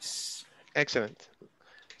ways. Excellent.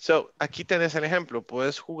 So, aquí tenés el ejemplo.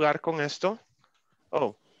 Puedes jugar con esto.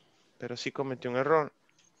 Oh, pero sí cometí un error.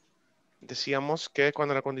 Decíamos que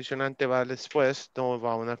cuando la condicionante va después, no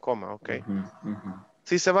va una coma, ¿ok?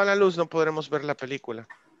 Si se va la luz, no podremos ver la película.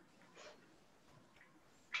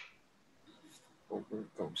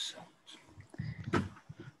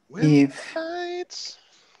 When the lights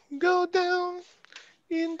go down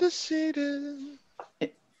in the city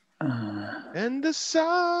and the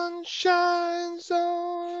sun shines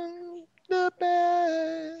on the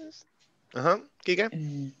best. Ajá, Kike.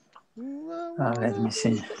 Let me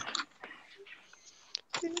see.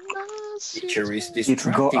 Teacher is If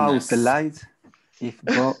go distracting out us. the light. If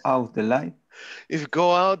go out the light. If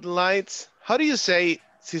go out lights, how do you say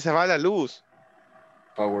si se va la luz?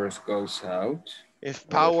 Power goes out. If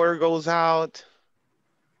power goes out.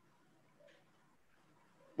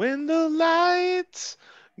 When the lights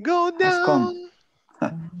go Has down.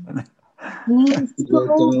 Go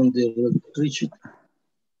down the electricity.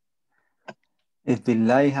 If the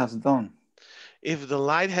light has gone. If the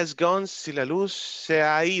light has gone, si la luz se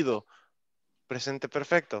ha ido. Presente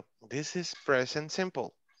perfecto. This is present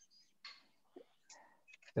simple.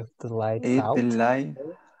 If the light If out. the light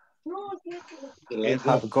If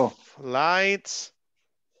have go. lights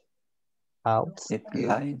Out. If the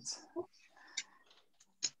lights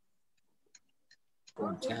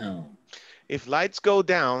Go down. If lights go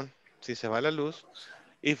down, si se va la luz.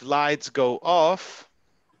 If lights go off.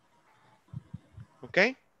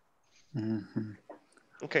 Okay? Mm-hmm.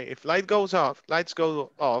 Okay, if light goes off, lights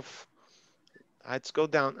go off, lights go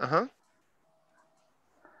down,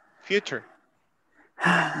 Future.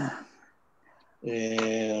 I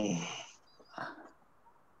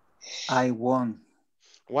won.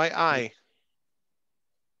 Why I?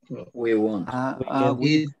 We won.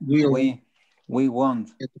 We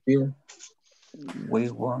won. We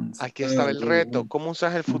won. Aquí estaba el reto. ¿Cómo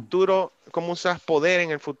usas el futuro? ¿Cómo usas poder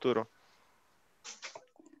en el futuro?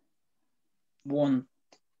 Won.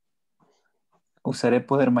 Usaré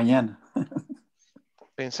poder mañana.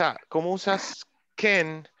 Pensá, ¿cómo usas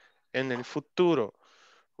can en el futuro?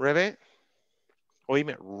 Rebe,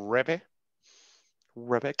 oíme, Rebecca.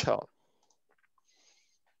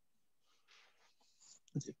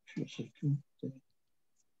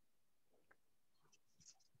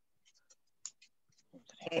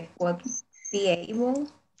 Would be able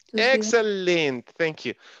to Excellent, thank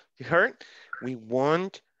you. You heard? We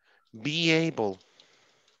won't be able.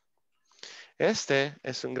 Este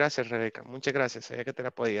es un gracias, Rebeca. Muchas gracias, sabía que te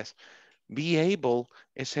la podías. Be able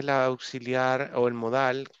es el auxiliar o el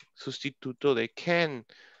modal sustituto de can.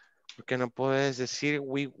 Porque no puedes decir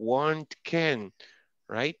we won't can,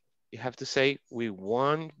 right? You have to say we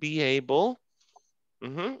won't be able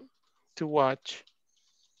to watch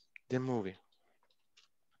the movie.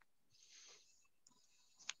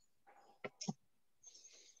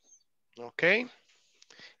 Ok.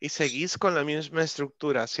 Y seguís con la misma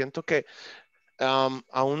estructura. Siento que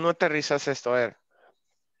aún no aterrizas esto. A ver.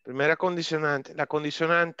 Primera condicionante. La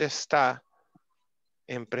condicionante está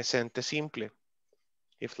en presente simple.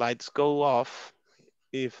 If lights go off.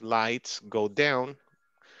 If lights go down.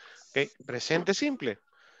 Ok. Presente simple.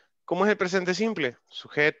 ¿Cómo es el presente simple?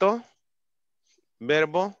 Sujeto,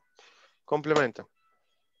 verbo, complemento.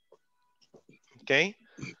 Ok.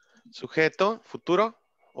 Sujeto, futuro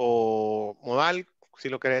o modal, si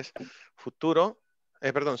lo querés. Futuro,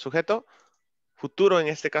 perdón, sujeto, futuro en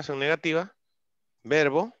este caso en negativa,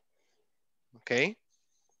 verbo, ok.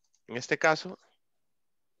 En este caso,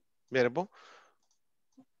 verbo,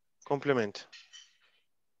 complemento.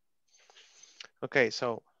 Ok,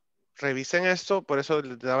 so, revisen esto, por eso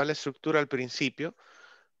les daba la estructura al principio,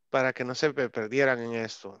 para que no se perdieran en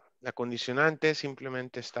esto. La condicionante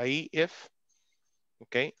simplemente está ahí, if,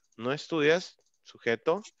 ok. No estudias,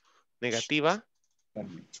 sujeto, negativa,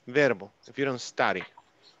 verbo, if you don't study.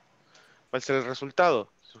 ¿Cuál será el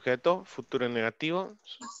resultado? Sujeto, futuro negativo,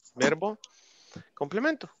 verbo,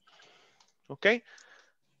 complemento. ¿Ok?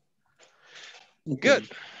 Good.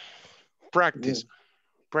 Practice.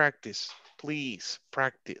 Practice. Please,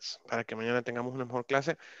 practice. Para que mañana tengamos una mejor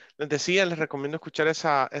clase. Les decía, les recomiendo escuchar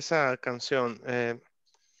esa canción.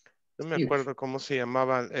 No me acuerdo cómo se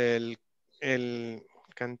llamaba el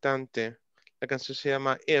cantante. La canción se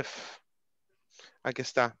llama If. Aquí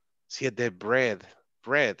está. Sí, es de bread.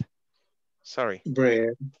 Bread. Sorry.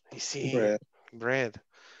 Bread. Sí, bread.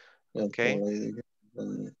 Ok.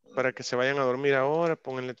 Para que se vayan a dormir ahora,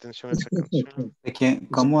 pónganle atención a esa canción.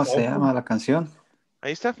 ¿Cómo se llama la canción?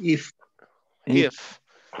 Ahí está. If.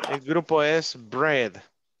 El grupo es Bread.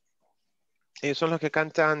 Ellos son los que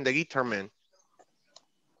cantan The Guitar Man.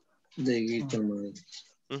 The Guitar Man.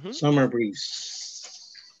 Summer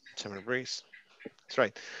Breeze. Summer Breeze. That's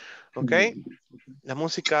right. Ok. La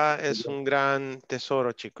música es un gran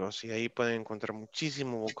tesoro, chicos. Y ahí pueden encontrar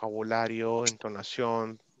muchísimo vocabulario,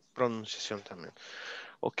 entonación, pronunciación también.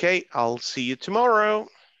 Okay, I'll see you tomorrow,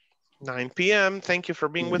 9 p.m. Thank you for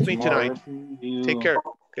being with me tonight. Take care.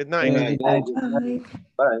 Good night. Bye.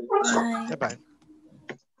 Bye. Bye-bye.